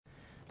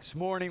This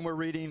morning we're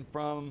reading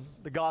from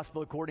the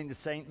Gospel according to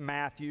St.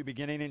 Matthew,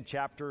 beginning in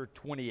chapter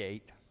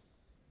 28.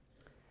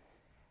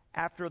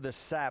 After the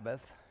Sabbath,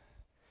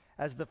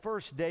 as the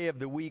first day of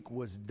the week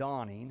was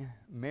dawning,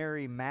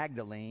 Mary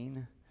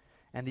Magdalene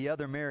and the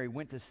other Mary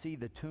went to see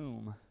the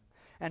tomb.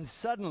 And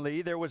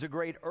suddenly there was a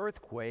great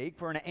earthquake,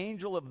 for an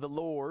angel of the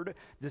Lord,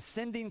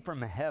 descending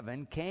from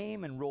heaven,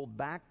 came and rolled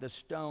back the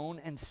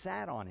stone and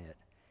sat on it.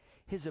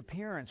 His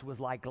appearance was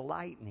like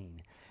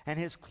lightning, and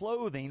his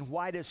clothing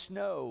white as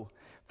snow.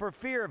 For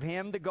fear of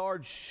him, the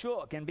guards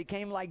shook and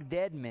became like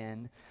dead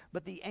men.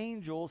 But the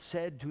angel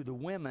said to the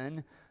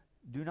women,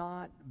 "Do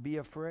not be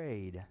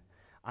afraid.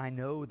 I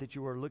know that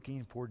you are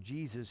looking for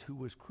Jesus who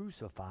was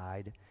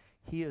crucified.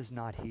 He is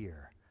not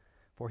here,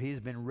 for he has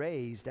been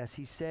raised, as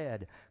he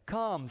said.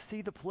 Come,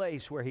 see the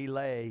place where he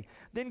lay.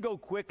 Then go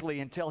quickly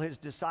and tell his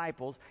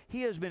disciples,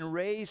 he has been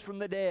raised from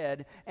the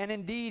dead, and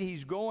indeed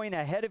he's going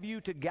ahead of you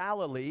to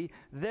Galilee.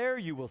 There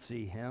you will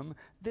see him.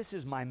 This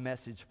is my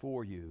message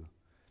for you."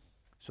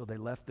 So they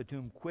left the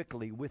tomb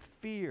quickly with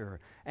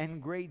fear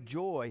and great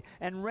joy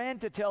and ran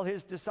to tell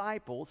his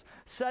disciples.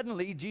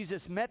 Suddenly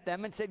Jesus met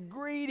them and said,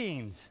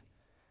 "Greetings."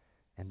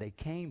 And they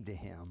came to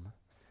him,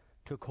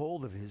 took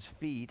hold of his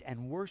feet,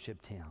 and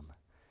worshipped him.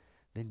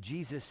 Then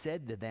Jesus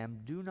said to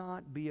them, "Do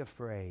not be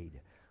afraid.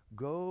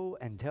 Go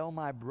and tell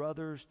my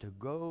brothers to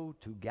go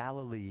to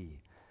Galilee.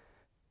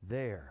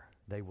 There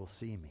they will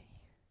see me."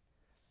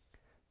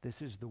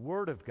 This is the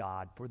word of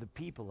God for the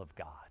people of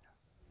God.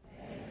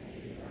 Thanks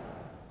be to God.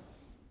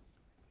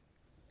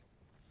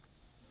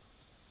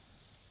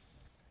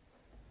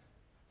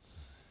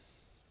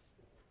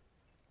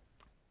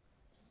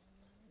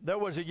 There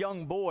was a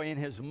young boy and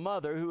his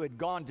mother who had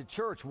gone to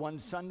church one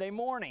Sunday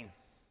morning.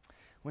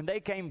 When they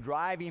came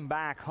driving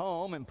back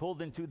home and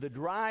pulled into the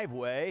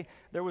driveway,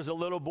 there was a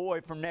little boy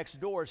from next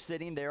door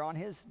sitting there on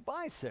his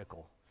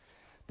bicycle.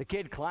 The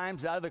kid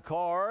climbs out of the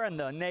car, and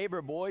the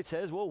neighbor boy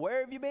says, "Well,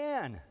 where have you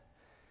been?"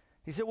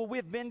 He said, "Well,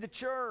 we've been to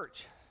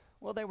church."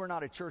 Well, they were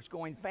not a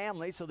church-going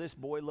family, so this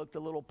boy looked a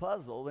little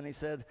puzzled, and he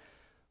said,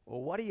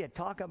 "Well, what do you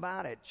talk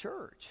about at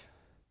church?"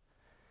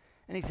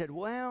 And he said,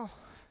 "Well,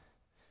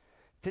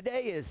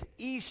 today is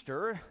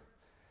Easter,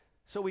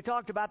 so we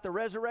talked about the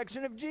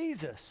resurrection of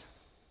Jesus."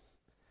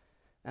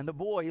 And the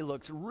boy, he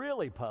looks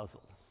really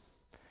puzzled.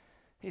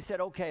 He said,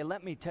 "Okay,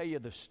 let me tell you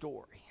the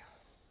story.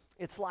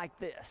 It's like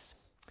this.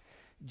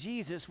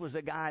 Jesus was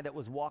a guy that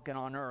was walking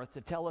on earth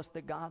to tell us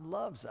that God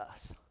loves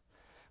us.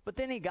 But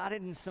then he got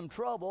in some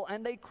trouble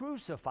and they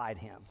crucified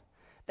him.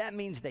 That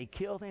means they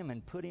killed him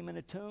and put him in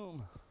a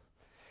tomb.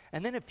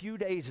 And then a few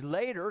days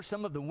later,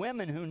 some of the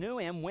women who knew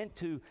him went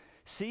to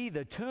see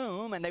the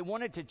tomb, and they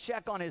wanted to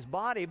check on his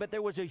body, but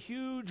there was a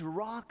huge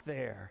rock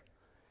there."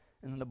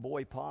 And the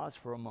boy paused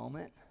for a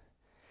moment.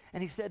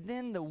 And he said,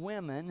 "Then the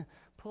women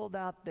pulled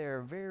out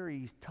their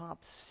very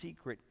top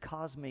secret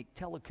cosmic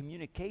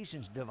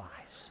telecommunications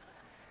device.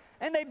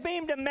 And they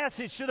beamed a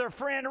message to their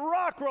friend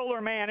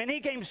Rockroller Man, and he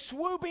came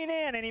swooping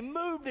in, and he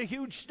moved a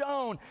huge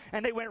stone,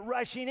 and they went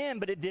rushing in,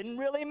 but it didn't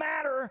really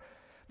matter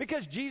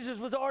because Jesus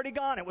was already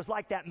gone. It was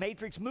like that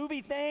Matrix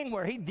movie thing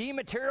where he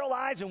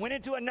dematerialized and went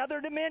into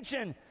another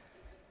dimension."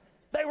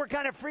 They were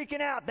kind of freaking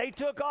out. They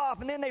took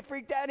off, and then they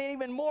freaked out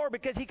even more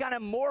because he kind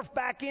of morphed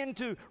back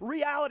into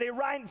reality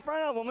right in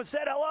front of them and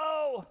said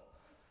hello.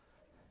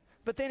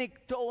 But then he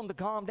told them to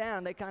calm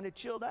down. They kind of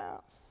chilled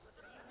out.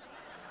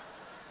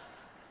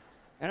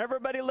 And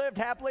everybody lived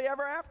happily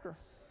ever after.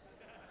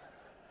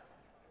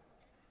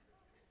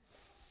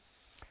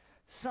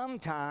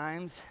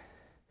 Sometimes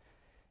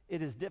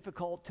it is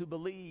difficult to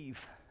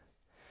believe.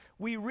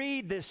 We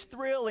read this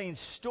thrilling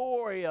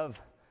story of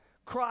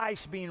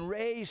Christ being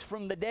raised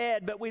from the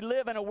dead, but we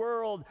live in a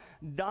world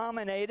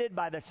dominated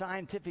by the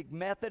scientific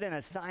method and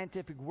a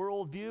scientific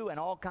worldview, and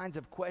all kinds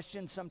of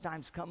questions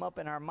sometimes come up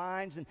in our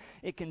minds, and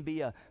it can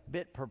be a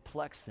bit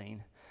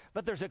perplexing.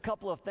 But there's a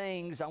couple of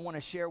things I want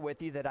to share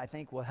with you that I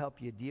think will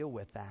help you deal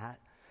with that.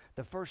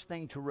 The first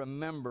thing to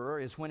remember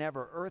is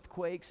whenever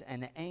earthquakes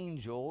and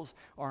angels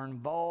are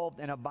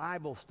involved in a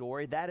Bible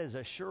story, that is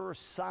a sure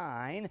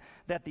sign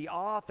that the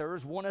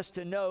authors want us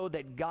to know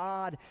that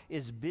God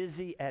is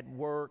busy at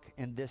work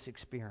in this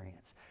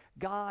experience.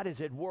 God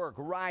is at work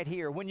right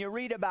here. When you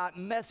read about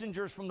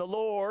messengers from the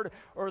Lord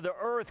or the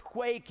earth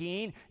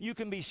quaking, you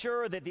can be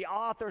sure that the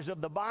authors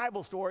of the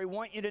Bible story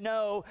want you to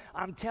know,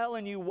 I'm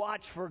telling you,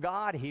 watch for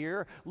God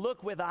here.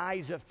 Look with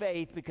eyes of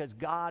faith, because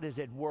God is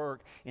at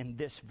work in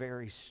this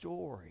very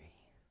story.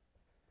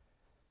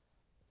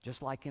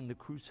 Just like in the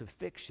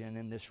crucifixion,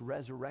 in this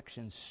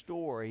resurrection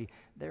story,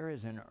 there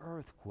is an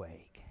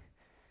earthquake.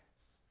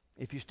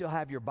 If you still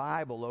have your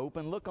Bible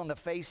open, look on the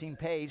facing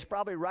page,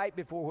 probably right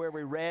before where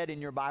we read in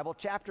your Bible,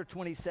 chapter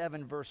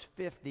 27, verse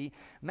 50.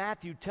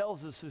 Matthew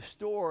tells us the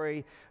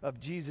story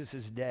of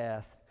Jesus'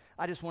 death.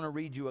 I just want to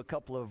read you a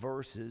couple of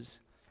verses.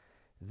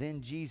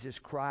 "Then Jesus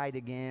cried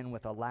again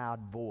with a loud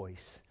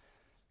voice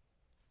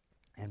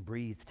and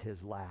breathed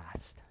his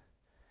last.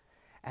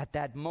 At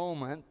that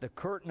moment, the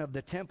curtain of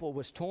the temple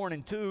was torn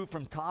in two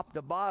from top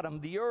to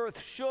bottom. The earth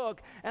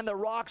shook and the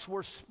rocks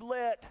were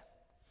split.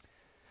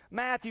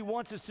 Matthew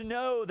wants us to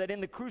know that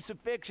in the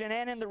crucifixion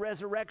and in the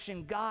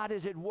resurrection, God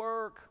is at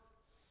work.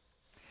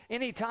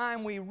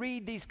 Anytime we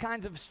read these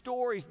kinds of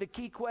stories, the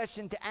key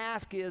question to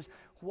ask is,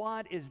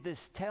 what is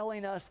this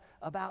telling us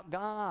about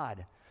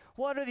God?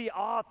 What are the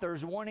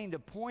authors wanting to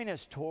point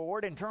us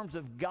toward in terms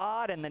of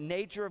God and the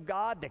nature of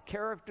God, the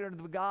character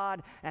of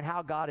God, and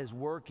how God is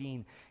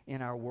working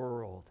in our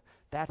world?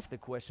 That's the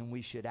question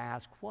we should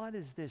ask. What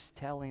is this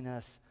telling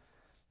us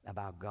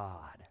about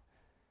God?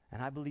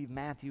 And I believe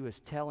Matthew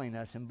is telling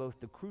us in both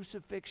the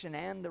crucifixion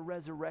and the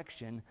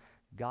resurrection,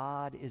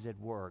 God is at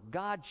work.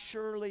 God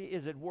surely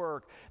is at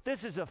work.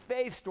 This is a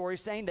faith story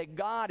saying that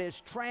God is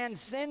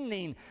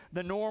transcending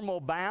the normal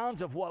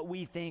bounds of what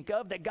we think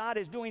of, that God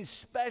is doing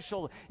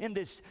special in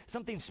this,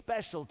 something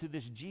special to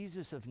this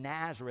Jesus of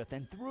Nazareth,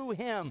 and through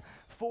him,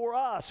 for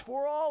us,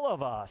 for all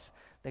of us,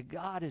 that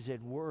God is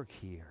at work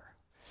here.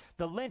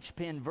 The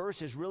linchpin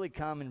verses really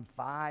come in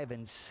 5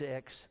 and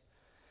 6.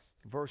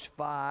 Verse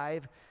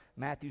 5,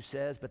 Matthew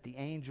says, "But the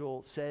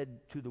angel said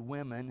to the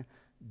women,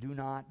 'Do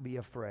not be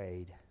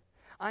afraid.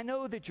 I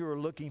know that you are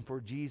looking for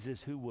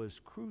Jesus who was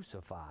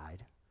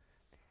crucified.'"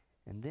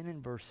 And then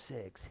in verse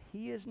 6,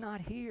 "He is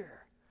not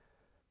here,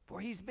 for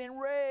he's been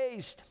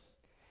raised."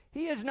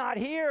 He is not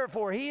here,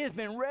 for he has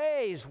been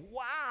raised.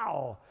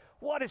 Wow!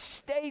 What a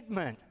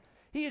statement.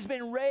 He has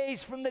been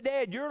raised from the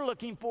dead. You're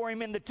looking for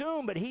him in the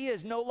tomb, but he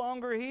is no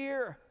longer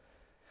here.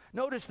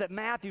 Notice that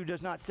Matthew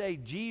does not say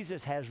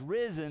Jesus has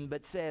risen,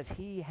 but says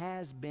he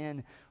has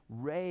been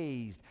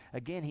raised.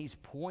 Again, he's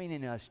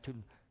pointing us to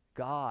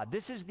God.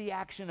 This is the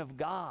action of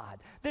God.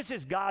 This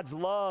is God's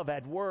love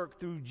at work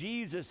through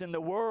Jesus in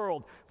the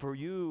world for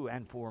you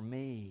and for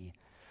me.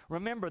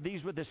 Remember,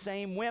 these were the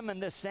same women,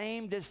 the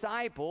same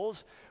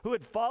disciples who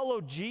had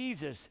followed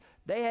Jesus.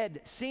 They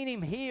had seen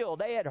him heal.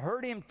 They had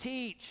heard him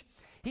teach.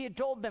 He had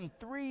told them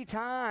 3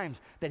 times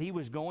that he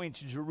was going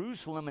to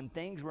Jerusalem and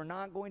things were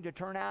not going to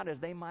turn out as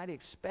they might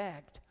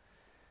expect.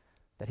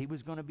 That he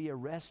was going to be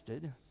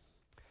arrested,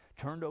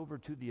 turned over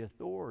to the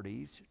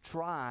authorities,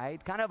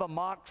 tried, kind of a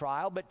mock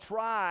trial, but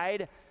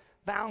tried,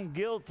 found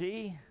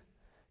guilty,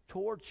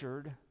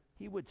 tortured.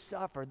 He would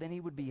suffer. Then he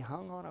would be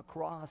hung on a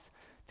cross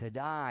to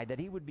die. That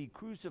he would be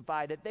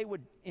crucified. That they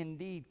would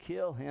indeed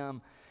kill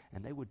him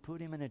and they would put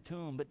him in a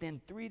tomb. But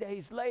then 3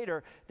 days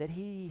later, that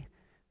he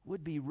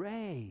would be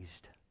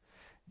raised.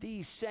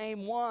 These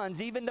same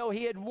ones, even though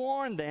he had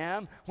warned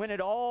them when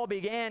it all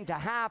began to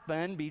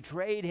happen,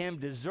 betrayed him,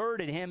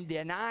 deserted him,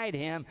 denied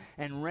him,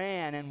 and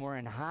ran and were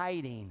in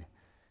hiding.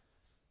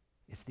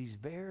 It's these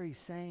very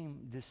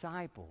same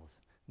disciples,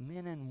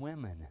 men and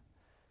women,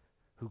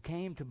 who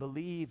came to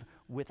believe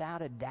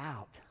without a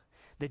doubt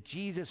that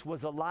Jesus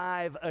was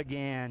alive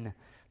again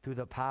through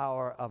the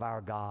power of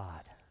our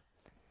God.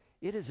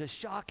 It is a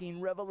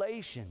shocking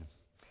revelation.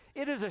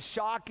 It is a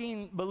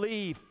shocking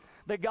belief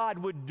that God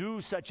would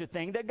do such a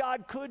thing, that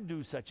God could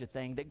do such a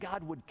thing, that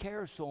God would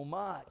care so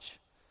much,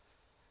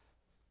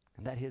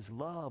 and that his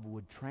love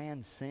would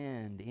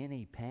transcend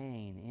any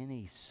pain,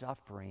 any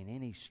suffering,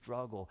 any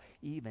struggle,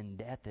 even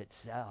death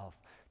itself,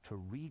 to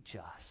reach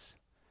us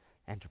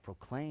and to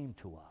proclaim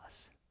to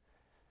us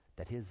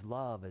that his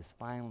love is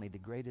finally the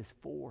greatest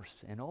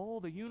force in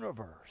all the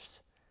universe,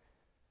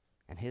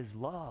 and his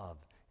love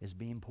is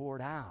being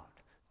poured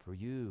out for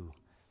you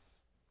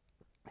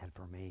and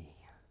for me.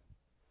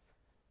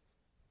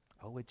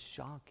 Oh, it's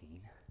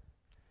shocking.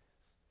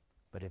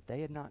 But if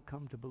they had not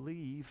come to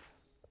believe,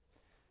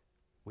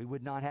 we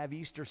would not have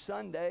Easter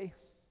Sunday.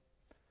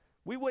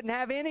 We wouldn't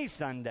have any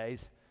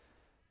Sundays.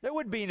 There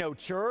would be no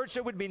church.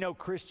 There would be no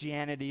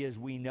Christianity as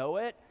we know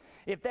it.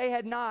 If they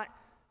had not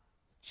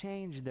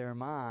changed their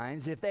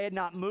minds, if they had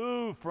not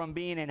moved from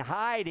being in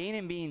hiding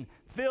and being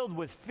filled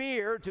with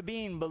fear to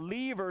being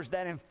believers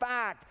that in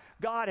fact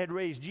God had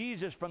raised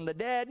Jesus from the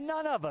dead,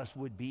 none of us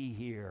would be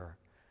here.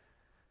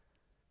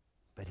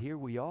 But here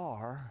we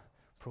are,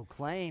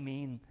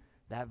 proclaiming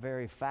that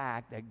very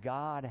fact that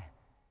God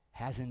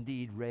has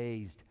indeed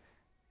raised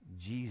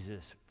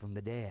Jesus from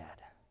the dead.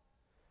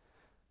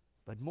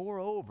 But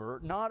moreover,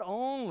 not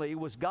only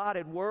was God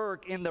at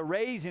work in the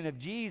raising of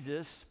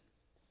Jesus,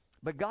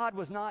 but God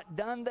was not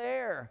done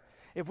there.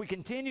 If we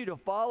continue to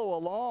follow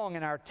along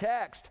in our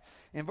text,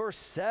 in verse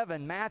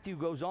 7, Matthew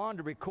goes on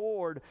to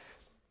record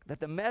that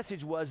the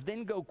message was,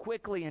 "Then go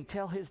quickly and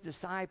tell his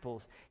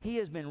disciples, he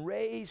has been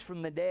raised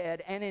from the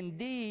dead, and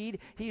indeed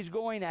he's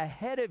going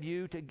ahead of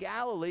you to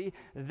Galilee.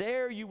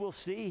 There you will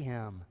see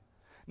him."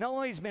 Not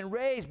only has he been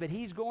raised, but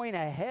he's going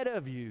ahead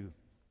of you.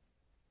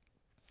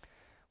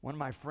 One of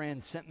my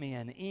friends sent me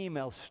an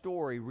email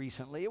story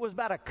recently. It was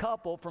about a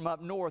couple from up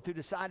north who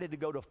decided to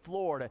go to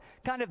Florida,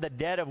 kind of the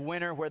dead of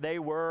winter where they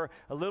were,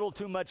 a little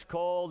too much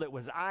cold, it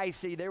was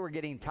icy, they were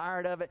getting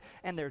tired of it,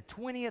 and their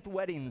 20th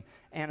wedding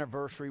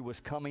anniversary was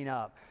coming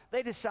up.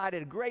 They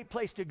decided a great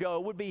place to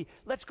go would be,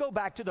 let's go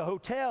back to the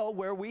hotel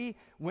where we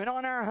went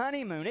on our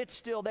honeymoon. It's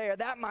still there.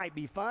 That might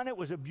be fun. It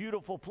was a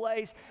beautiful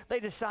place. They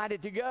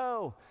decided to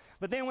go.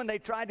 But then when they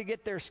tried to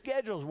get their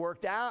schedules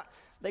worked out,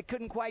 they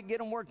couldn't quite get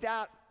them worked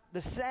out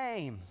the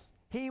same.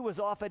 He was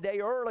off a day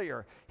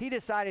earlier. He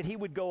decided he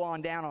would go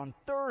on down on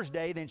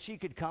Thursday, then she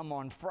could come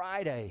on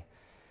Friday.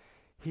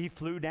 He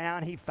flew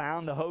down. He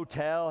found the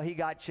hotel. He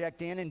got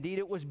checked in. Indeed,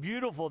 it was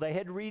beautiful. They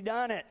had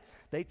redone it.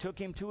 They took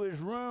him to his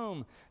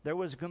room. There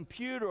was a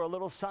computer. A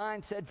little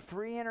sign said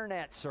free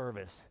internet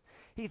service.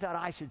 He thought,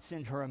 I should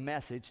send her a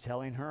message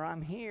telling her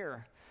I'm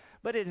here.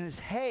 But in his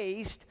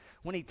haste,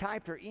 when he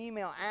typed her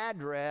email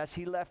address,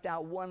 he left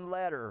out one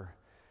letter,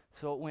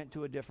 so it went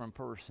to a different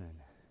person.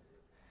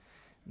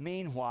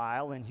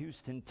 Meanwhile, in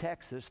Houston,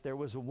 Texas, there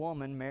was a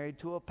woman married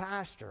to a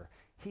pastor.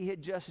 He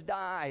had just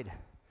died.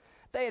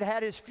 They had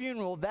had his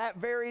funeral that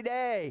very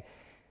day.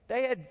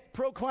 They had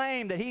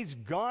proclaimed that he's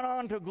gone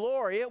on to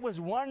glory. It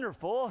was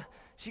wonderful.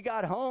 She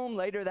got home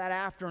later that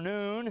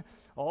afternoon.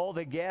 All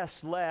the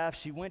guests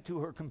left. She went to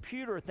her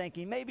computer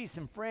thinking maybe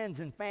some friends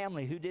and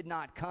family who did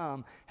not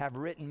come have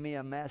written me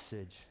a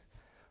message.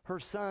 Her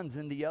son's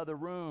in the other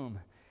room.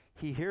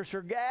 He hears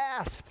her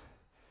gasp.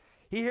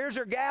 He hears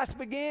her gasp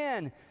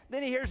again.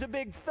 Then he hears a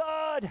big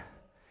thud.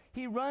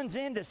 He runs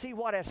in to see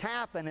what has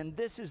happened, and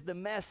this is the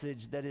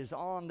message that is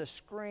on the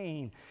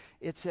screen.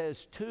 It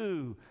says,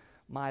 to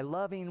my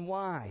loving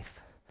wife,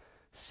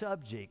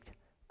 subject,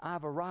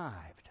 I've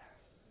arrived.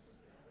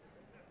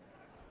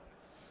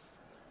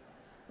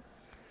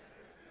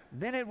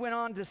 Then it went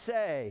on to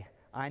say,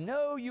 I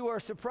know you are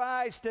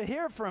surprised to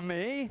hear from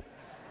me.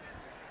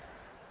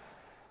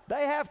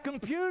 They have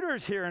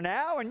computers here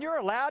now, and you're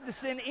allowed to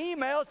send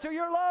emails to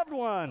your loved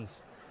ones.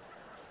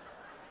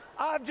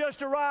 I've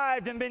just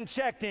arrived and been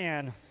checked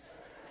in.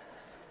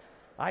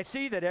 I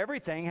see that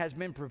everything has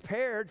been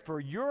prepared for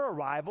your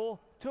arrival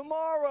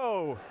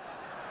tomorrow.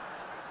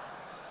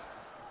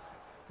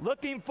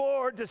 Looking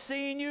forward to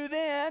seeing you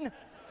then.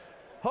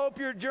 Hope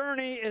your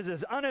journey is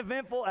as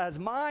uneventful as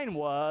mine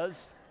was.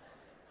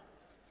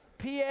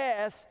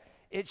 P.S.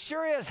 It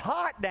sure is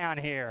hot down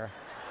here.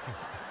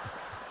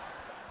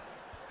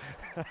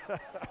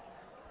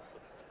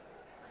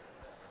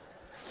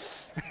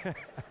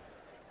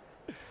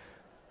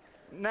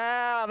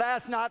 Now,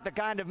 that's not the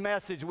kind of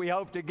message we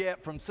hope to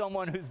get from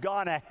someone who's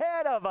gone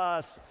ahead of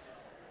us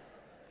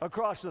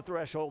across the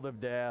threshold of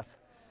death.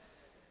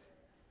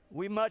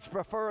 We much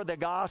prefer the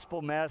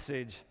gospel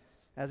message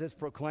as it's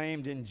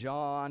proclaimed in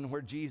John,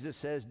 where Jesus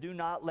says, do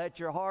not let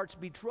your hearts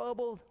be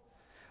troubled.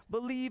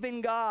 Believe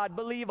in God.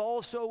 Believe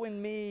also in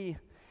me.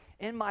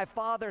 In my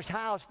Father's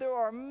house there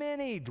are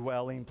many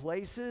dwelling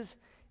places.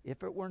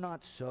 If it were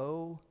not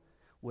so,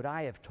 would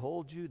I have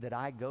told you that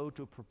I go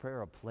to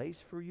prepare a place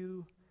for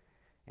you?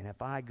 And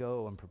if I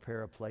go and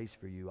prepare a place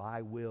for you,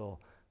 I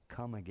will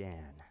come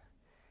again,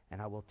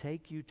 and I will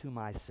take you to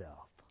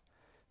myself,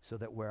 so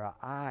that where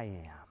I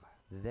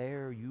am,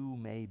 there you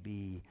may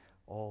be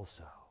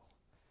also.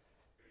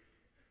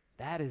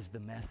 That is the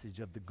message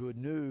of the good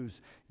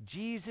news.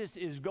 Jesus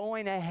is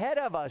going ahead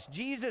of us.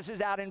 Jesus is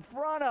out in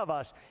front of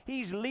us.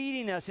 He's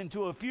leading us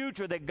into a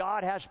future that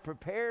God has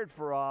prepared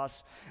for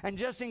us. And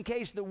just in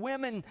case the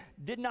women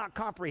did not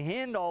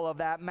comprehend all of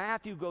that,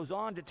 Matthew goes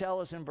on to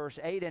tell us in verse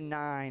 8 and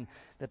 9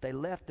 that they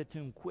left the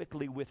tomb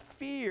quickly with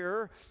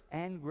fear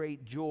and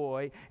great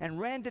joy and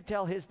ran to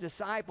tell his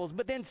disciples.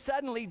 But then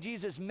suddenly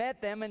Jesus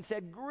met them and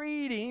said,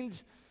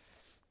 greetings.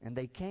 And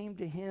they came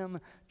to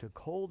him, took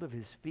hold of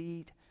his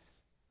feet,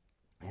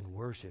 and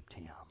worshiped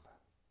him.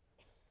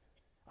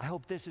 I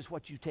hope this is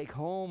what you take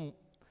home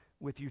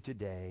with you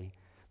today,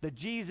 that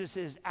Jesus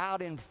is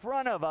out in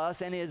front of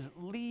us and is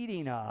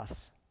leading us.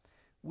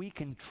 We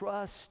can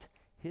trust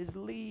his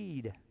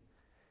lead.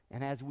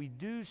 And as we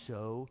do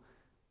so,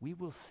 we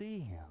will see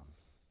him.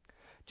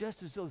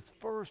 Just as those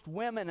first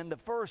women and the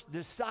first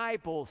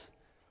disciples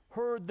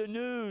heard the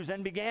news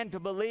and began to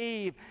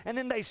believe, and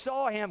then they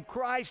saw him,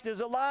 Christ is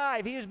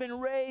alive. He has been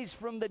raised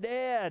from the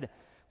dead.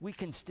 We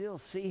can still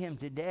see him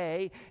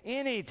today,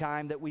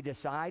 anytime that we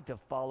decide to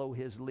follow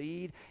his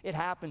lead. It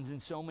happens in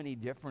so many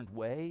different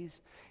ways.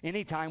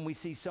 Anytime we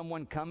see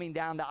someone coming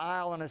down the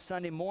aisle on a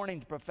Sunday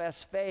morning to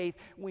profess faith,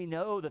 we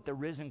know that the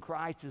risen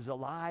Christ is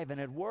alive and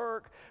at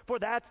work. For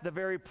that's the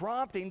very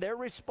prompting they're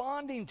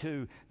responding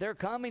to. They're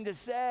coming to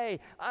say,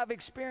 I've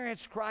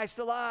experienced Christ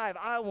alive.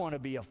 I want to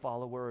be a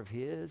follower of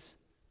his.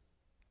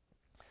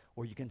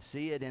 Or you can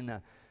see it in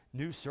the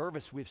new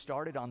service we've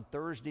started on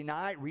Thursday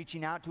night,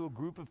 reaching out to a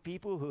group of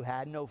people who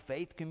had no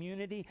faith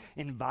community,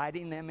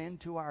 inviting them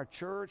into our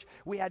church.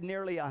 We had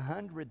nearly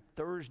 100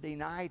 Thursday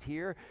night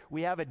here.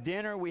 We have a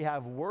dinner, we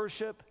have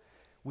worship.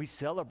 We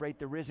celebrate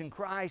the risen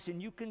Christ, and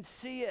you can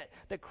see it,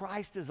 that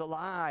Christ is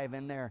alive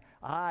in their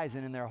eyes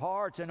and in their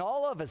hearts. And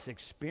all of us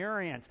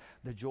experience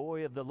the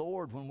joy of the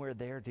Lord when we're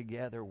there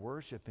together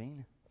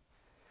worshiping.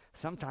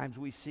 Sometimes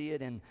we see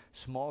it in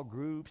small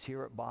groups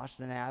here at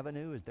Boston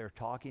Avenue as they're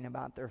talking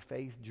about their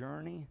faith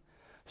journey.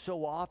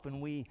 So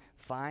often we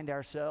find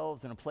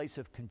ourselves in a place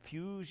of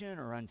confusion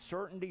or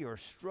uncertainty or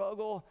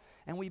struggle,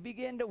 and we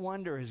begin to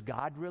wonder, is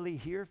God really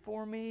here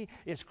for me?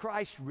 Is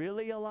Christ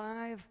really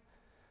alive?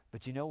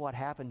 But you know what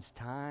happens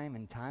time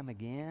and time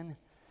again?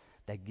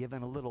 That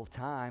given a little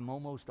time,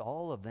 almost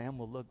all of them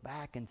will look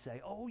back and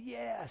say, oh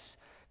yes,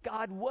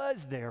 God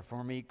was there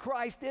for me.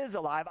 Christ is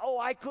alive. Oh,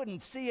 I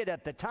couldn't see it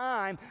at the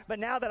time, but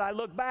now that I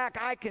look back,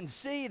 I can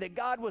see that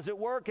God was at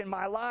work in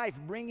my life,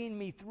 bringing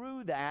me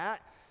through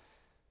that.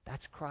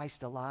 That's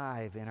Christ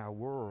alive in our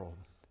world.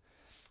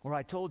 Or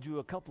I told you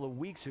a couple of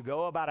weeks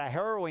ago about a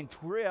harrowing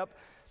trip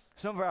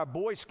some of our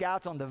Boy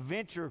Scouts on the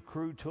Venture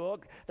crew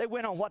took. They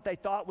went on what they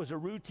thought was a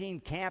routine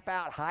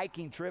camp-out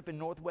hiking trip in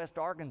northwest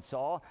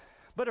Arkansas.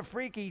 But a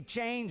freaky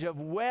change of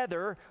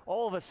weather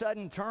all of a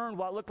sudden turned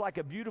what looked like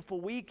a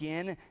beautiful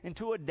weekend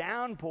into a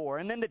downpour.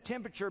 And then the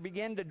temperature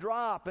began to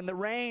drop, and the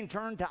rain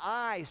turned to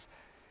ice.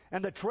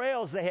 And the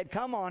trails they had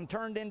come on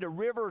turned into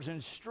rivers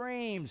and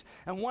streams.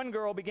 And one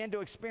girl began to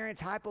experience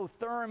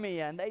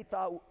hypothermia, and they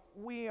thought,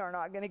 we are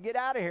not going to get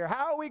out of here.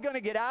 How are we going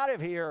to get out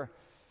of here?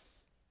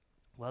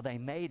 Well, they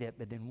made it,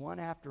 but then one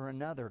after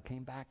another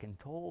came back and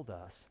told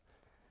us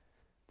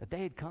that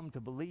they had come to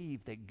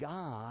believe that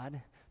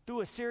God,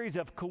 through a series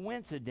of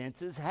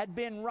coincidences, had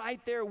been right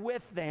there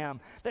with them.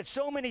 That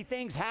so many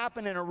things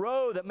happened in a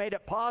row that made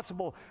it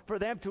possible for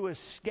them to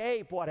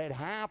escape what had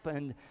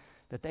happened,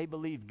 that they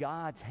believed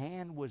God's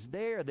hand was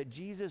there, that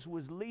Jesus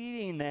was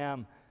leading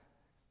them,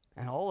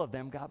 and all of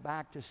them got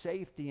back to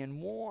safety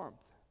and warmth.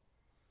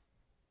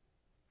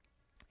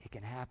 It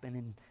can happen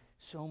in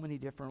so many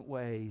different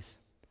ways.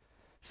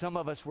 Some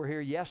of us were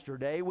here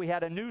yesterday. We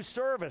had a new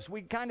service.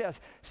 We kind of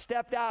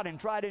stepped out and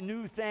tried a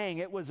new thing.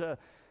 It was a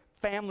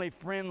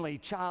family-friendly,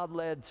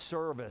 child-led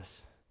service.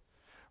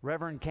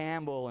 Reverend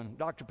Campbell and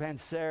Dr.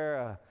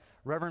 Pansera,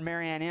 Reverend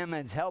Marianne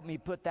Emmons helped me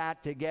put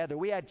that together.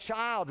 We had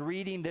child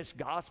reading this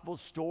gospel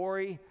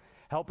story,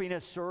 helping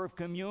us serve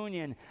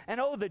communion.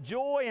 And oh, the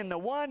joy and the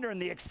wonder and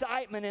the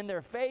excitement in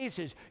their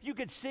faces. You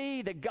could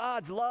see that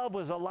God's love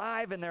was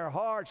alive in their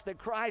hearts, that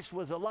Christ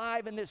was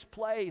alive in this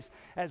place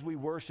as we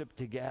worship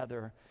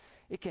together.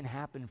 It can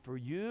happen for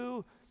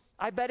you.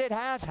 I bet it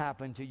has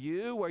happened to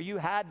you where you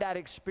had that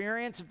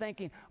experience of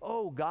thinking,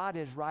 oh, God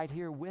is right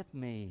here with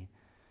me.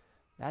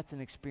 That's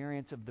an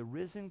experience of the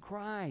risen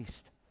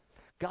Christ.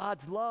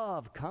 God's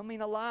love coming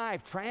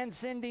alive,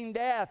 transcending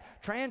death,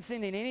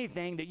 transcending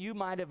anything that you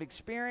might have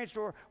experienced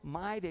or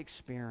might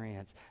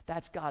experience.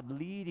 That's God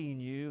leading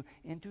you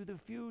into the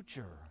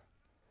future.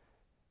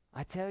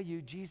 I tell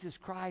you, Jesus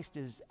Christ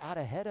is out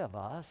ahead of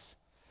us,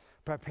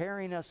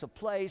 preparing us a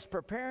place,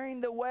 preparing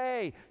the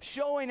way,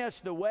 showing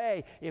us the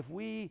way, if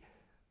we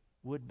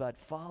would but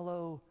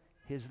follow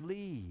His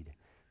lead,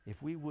 if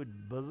we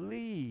would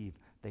believe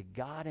that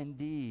God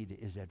indeed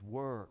is at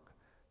work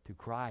through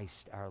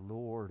Christ our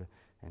Lord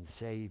and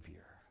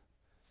Savior.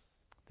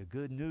 The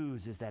good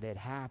news is that it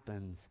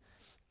happens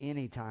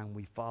anytime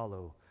we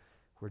follow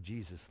where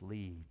Jesus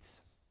leads.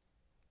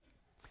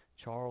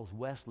 Charles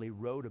Wesley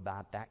wrote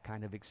about that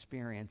kind of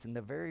experience in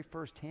the very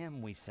first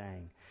hymn we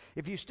sang.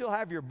 If you still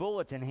have your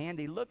bulletin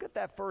handy, look at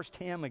that first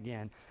hymn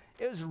again.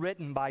 It was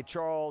written by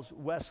Charles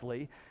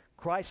Wesley.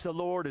 Christ the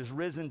Lord is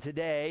risen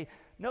today.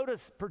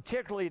 Notice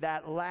particularly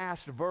that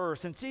last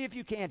verse, and see if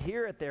you can't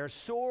hear it there.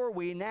 Soar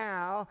we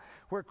now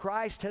where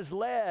Christ has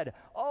led.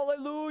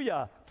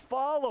 Alleluia.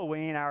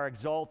 Following our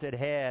exalted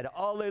head.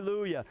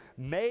 Alleluia.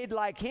 Made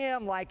like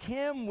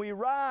Him we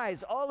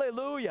rise.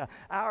 Alleluia.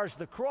 Ours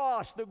the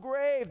cross, the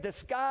grave, the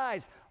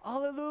skies.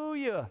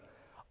 Alleluia.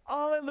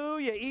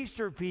 Alleluia,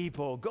 Easter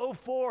people. Go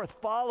forth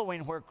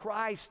following where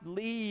Christ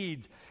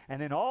leads.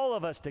 And then all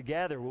of us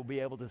together will be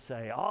able to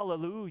say,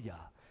 Alleluia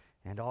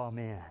and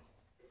Amen.